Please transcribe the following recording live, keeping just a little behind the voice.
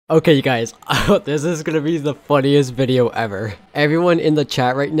Okay, you guys, this is gonna be the funniest video ever. Everyone in the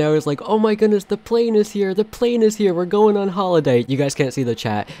chat right now is like, oh my goodness, the plane is here, we're going on holiday. You guys can't see the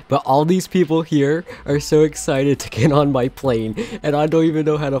chat, but all these people here are so excited to get on my plane, and I don't even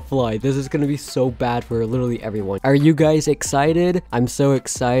know how to fly. This is gonna be so bad for literally everyone. Are you guys excited? I'm so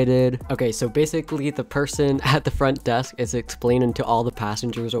excited. Okay, so basically the person at the front desk is explaining to all the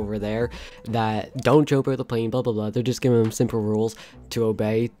passengers over there that don't jump out of the plane, blah blah blah. They're just giving them simple rules to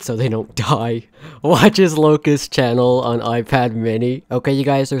obey so they don't die. Watch his Locus channel on iPad mini. Okay, you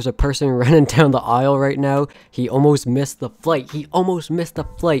guys, there's a person running down the aisle right now. He almost missed the flight.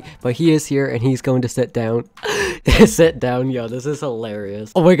 But he is here and he's going to sit down. Sit down, yo, this is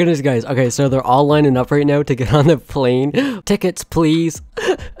hilarious. Oh my goodness, guys. Okay, so they're all lining up right now to get on the plane. Tickets, please.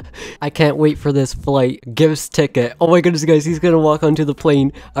 I can't wait for this flight. Gives ticket. Oh my goodness, guys, he's gonna walk onto the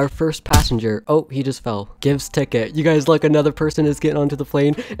plane. Our first passenger. Oh, he just fell. Gives ticket. You guys, look, another person is getting onto the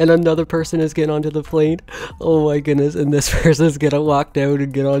plane, and another person is getting onto the plane. Oh my goodness, and this person's gonna walk down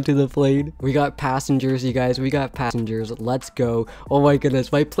and get onto the plane. We got passengers, you guys. We got passengers. Let's go. Oh my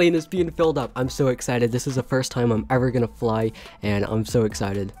goodness, my plane is being filled up. I'm so excited. This is the first time I'm ever gonna fly, and I'm so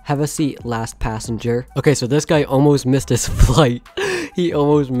excited. Have a seat, last passenger. Okay, so this guy almost missed his flight. He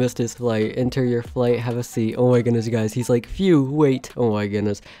almost missed his flight. Enter your flight, have a seat. Oh my goodness, you guys. He's like, phew, wait. Oh my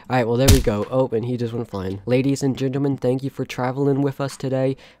goodness. Alright, well, there we go. Oh, and he just went flying. Ladies and gentlemen, thank you for traveling with us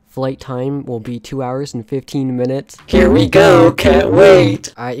today. Flight time will be 2 hours and 15 minutes. Here we go, can't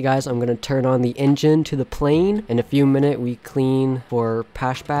wait. Alright, you guys, I'm gonna turn on the engine to the plane. In a few minutes, we clean for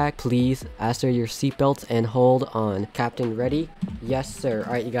pashback. Please fasten your seatbelts and hold on. Captain, ready? Yes, sir.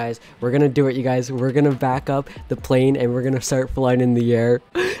 Alright, you guys, we're gonna do it, you guys. We're gonna back up the plane and we're gonna start flying in the air.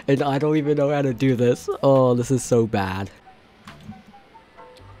 And I don't even know how to do this. Oh, this is so bad.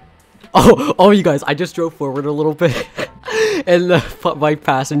 Oh, you guys, I just drove forward a little bit. And my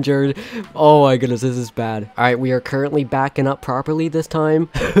passenger, oh my goodness, this is bad. All right, we are currently backing up properly this time.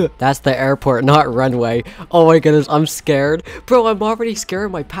 That's the airport, not runway. Oh my goodness, I'm scared. Bro, I'm already scared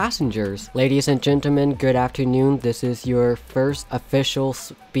of my passengers. Ladies and gentlemen, good afternoon. This is your first official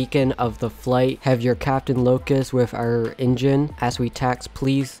beacon of the flight. Have your Captain Locus with our engine. As we tax,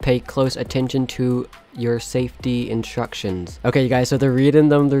 please pay close attention to your safety instructions. Okay, you guys, so they're reading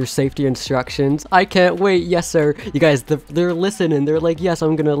them their safety instructions. I can't wait. Yes, sir. You guys, they're listening. They're like, yes,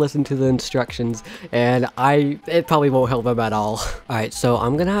 I'm gonna listen to the instructions. And it probably won't help them at all. All right, so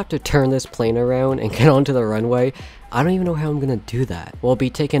I'm gonna have to turn this plane around and get onto the runway. I don't even know how I'm gonna do that. We'll be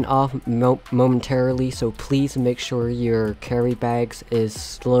taken off momentarily, so please make sure your carry bags is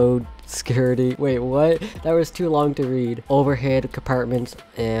slowed. Security. Wait, what? That was too long to read. Overhead compartments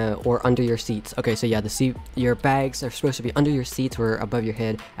or under your seats. Okay, so yeah, your bags are supposed to be under your seats or above your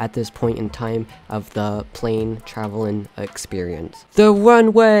head at this point in time of the plane traveling experience. The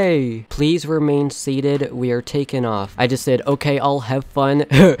runway! Please remain seated. We are taking off. I just said, okay, I'll have fun.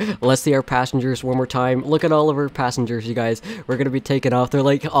 Let's see our passengers one more time. Look at all of our passengers, you guys. We're gonna be taking off. They're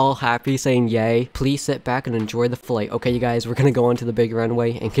like all happy saying yay. Please sit back and enjoy the flight. Okay, you guys, we're gonna go onto the big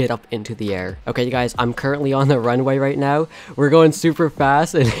runway and get up into the air. Okay, you guys, I'm currently on the runway right now. We're going super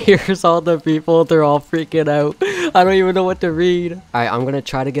fast, and here's all the people. They're all freaking out. I don't even know what to read. All right, I'm gonna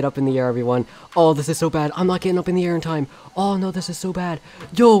try to get up in the air, everyone. Oh, this is so bad. I'm not getting up in the air in time. Oh no, this is so bad.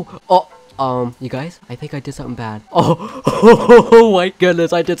 Yo, you guys, I think I did something bad. Oh my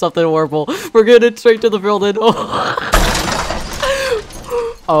goodness, I did something horrible. We're getting straight to the building.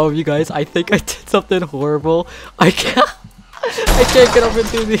 Oh, you guys, I think I did something horrible. I can't get up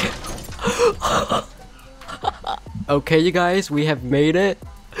into the... Okay, you guys, we have made it.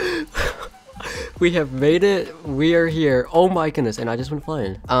 We have made it. We are here. Oh my goodness, and I just went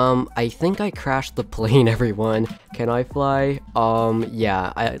flying. I think I crashed the plane, everyone. Can I fly?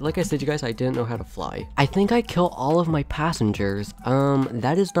 Yeah. Like I said, you guys, I didn't know how to fly. I think I killed all of my passengers.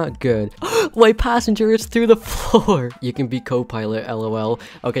 That is not good. My passenger is through the floor. You can be co-pilot, lol.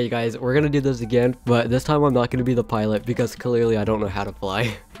 Okay, you guys, we're gonna do this again, but this time I'm not gonna be the pilot because clearly I don't know how to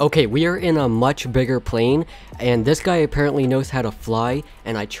fly. Okay, we are in a much bigger plane, and this guy apparently knows how to fly,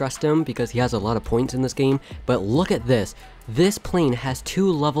 and I trust him because he has a lot of points in this game. But look at this. This plane has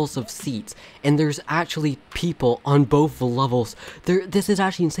 2 levels of seats, and there's actually people on both levels. This is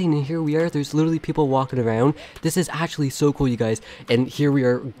actually insane, and here we are. There's literally people walking around. This is actually so cool, you guys. And here we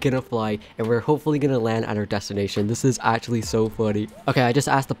are gonna fly, and we're hopefully gonna land at our destination. This is actually so funny. Okay, I just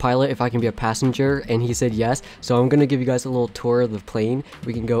asked the pilot if I can be a passenger, and he said yes. So I'm gonna give you guys a little tour of the plane.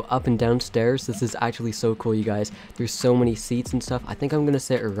 We can go up and down stairs. This is actually so cool, you guys. There's so many seats and stuff. I think I'm gonna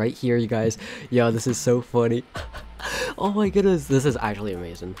sit right here, you guys. Yo, this is so funny. Oh my goodness, this is actually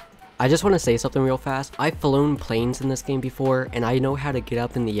amazing. I just want to say something real fast. I've flown planes in this game before, and I know how to get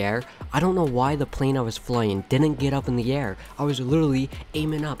up in the air. I don't know why the plane I was flying didn't get up in the air. I was literally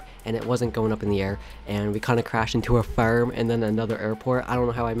aiming up, and it wasn't going up in the air, and we kind of crashed into a farm and then another airport. I don't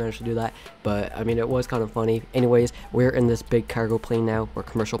know how I managed to do that, but I mean, it was kind of funny. Anyways, we're in this big cargo plane now, or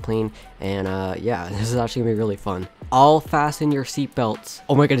commercial plane, and yeah, this is actually gonna be really fun. All fasten your seatbelts.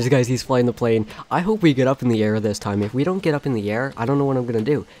 Oh my goodness, guys, he's flying the plane. I hope we get up in the air this time. If we don't get up in the air, I don't know what I'm gonna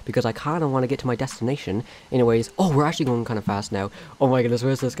do, because I kind of want to get to my destination. Anyways, oh, we're actually going kind of fast now. Oh my goodness,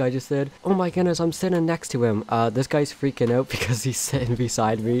 where's this guy just said? Oh my goodness, I'm sitting next to him. This guy's freaking out because he's sitting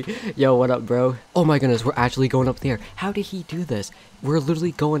beside me. Yo, what up, bro? Oh my goodness, we're actually going up in the air. How did he do this? We're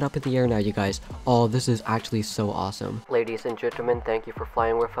literally going up in the air now, you guys. Oh, this is actually so awesome. Ladies and gentlemen, thank you for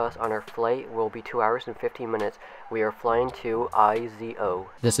flying with us on our flight. Will be 2 hours and 15 minutes. We are flying to IZO.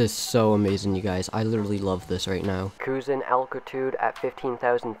 This is so amazing, you guys. I literally love this right now. Cruising altitude at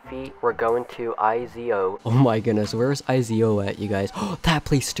 15,000 feet. We're going to IZO. Oh my goodness, where's IZO at, you guys? Oh, that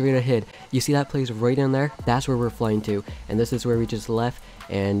place straight ahead. You see that place right in there? That's where we're flying to. And this is where we just left.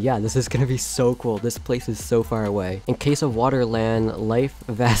 And yeah, this is gonna be so cool. This place is so far away. In case of waterland, life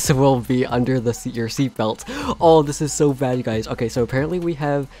vests will be under your seatbelt. Oh, this is so bad, you guys. Okay, so apparently we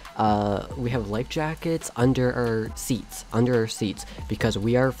have life jackets under our seats, because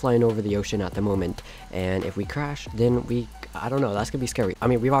we are flying over the ocean at the moment. And if we crash, then I don't know, that's gonna be scary. I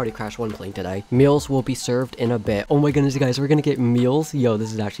mean, we've already crashed one plane today. Meals will be served in a bit. Oh my goodness, you guys, we're gonna get meals. Yo,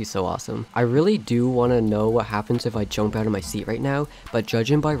 this is actually so awesome. I really do want to know what happens if I jump out of my seat right now, but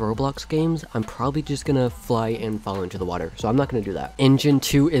judging by Roblox games, I'm probably just gonna fly and fall into the water, so I'm not gonna do that. Engine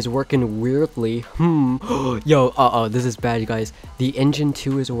 2 is working weirdly. Yo, this is bad, you guys. The engine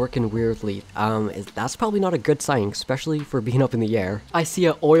 2 is working weirdly. That's probably not a good sign, especially for being up in the air. I see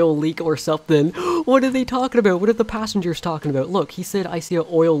an oil leak or something. What are they talking about? What are the passengers talking about? Look, he said, I see an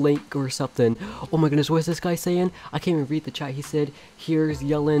oil leak or something. Oh my goodness, what is this guy saying? I can't even read the chat. He said, here's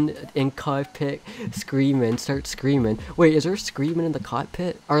yelling in cockpit, screaming, start screaming. Wait, is there screaming in the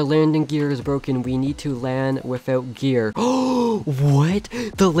cockpit? Our landing gear is broken. We need to land without gear. Oh, what?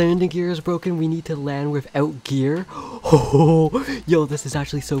 The landing gear is broken. We need to land without gear? Oh, yo, this is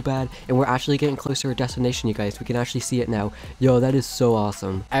actually so bad. And we're actually getting closer to our destination, you guys. We can actually see it now. Yo, that is so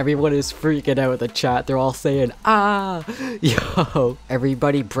awesome. Everyone is freaking out in the chat. They're all saying, ah, yo.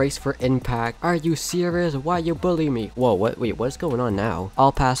 Everybody brace for impact. Are you serious? Why you bully me? Whoa, wait, what's going on now?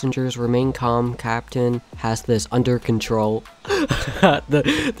 All passengers remain calm. Captain has this under control.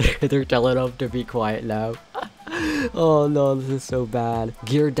 They're telling them to be quiet now. Oh no, this is so bad.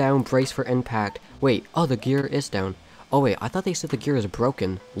 Gear down, brace for impact. Wait, oh, the gear is down. Oh wait, I thought they said the gear is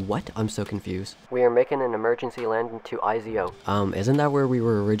broken. What? I'm so confused. We are making an emergency landing to IZO. Isn't that where we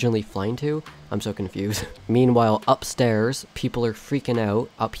were originally flying to? I'm so confused. Meanwhile, upstairs, people are freaking out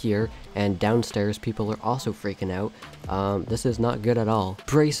up here, and downstairs, people are also freaking out. This is not good at all.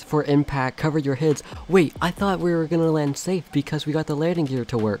 Brace for impact, cover your heads. Wait, I thought we were gonna land safe because we got the landing gear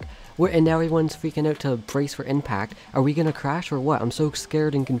to work. And now everyone's freaking out to brace for impact. Are we gonna crash or what? I'm so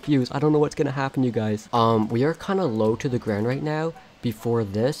scared and confused. I don't know what's gonna happen, you guys. We are kind of low to the ground right now. Before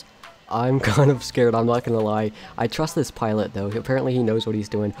this, I'm kind of scared, I'm not gonna lie. I trust this pilot though. Apparently he knows what he's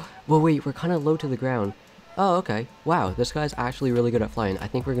doing. Well, wait, we're kind of low to the ground. Oh, okay. Wow, this guy's actually really good at flying. I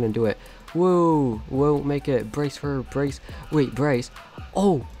think we're gonna do it. Whoa, whoa, make it. Brace for brace. Wait, brace.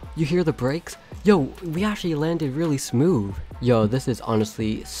 Oh, you hear the brakes? Yo, we actually landed really smooth. Yo, this is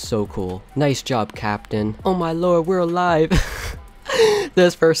honestly so cool. Nice job, Captain. Oh my lord, we're alive.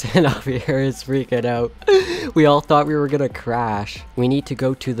 This person up here is freaking out. We all thought we were gonna crash. We need to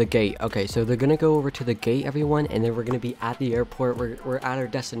go to the gate. Okay, so they're gonna go over to the gate, everyone, and then we're gonna be at the airport. We're at our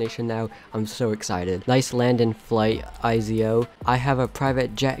destination now. I'm so excited. Nice landing flight, IZO. I have a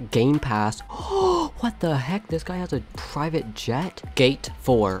private jet game pass. Oh, what the heck? This guy has a private jet? Gate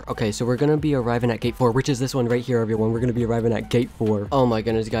 4. Okay, so we're gonna be arriving at gate 4, which is this one right here, everyone. We're gonna be arriving at gate 4. Oh my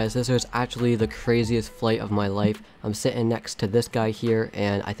goodness, guys, this was actually the craziest flight of my life. I'm sitting next to this guy here,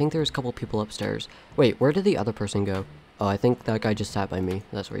 and I think there's a couple people upstairs. Wait, where did the other person go? Oh, I think that guy just sat by me.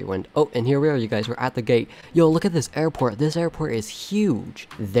 That's where he went. Oh, and here we are, you guys. We're at the gate. Yo, look at this airport. This airport is huge.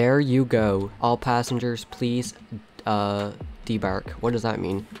 There you go. All passengers, please, debark. What does that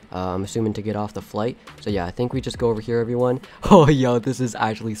mean? I'm assuming to get off the flight. So yeah, I think we just go over here, everyone. Oh, yo, this is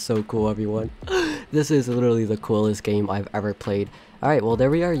actually so cool, everyone. This is literally the coolest game I've ever played. Alright, well, there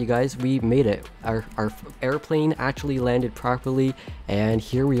we are, you guys. We made it. Our airplane actually landed properly, and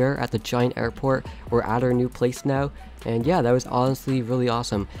here we are at the giant airport. We're at our new place now. And yeah, that was honestly really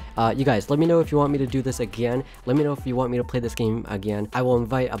awesome. You guys, let me know if you want me to do this again. Let me know if you want me to play this game again. I will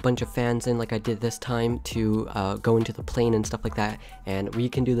invite a bunch of fans in like I did this time to go into the plane and stuff like that, and we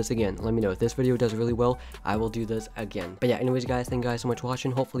can do this again. Let me know. If this video does really well, I will do this again. But yeah, anyways guys, thank you guys so much for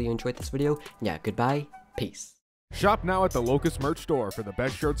watching. Hopefully you enjoyed this video. Yeah, goodbye, peace. Shop now at the Locus merch store for the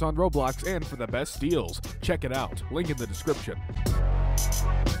best shirts on Roblox and for the best deals. Check it out. Link in the description.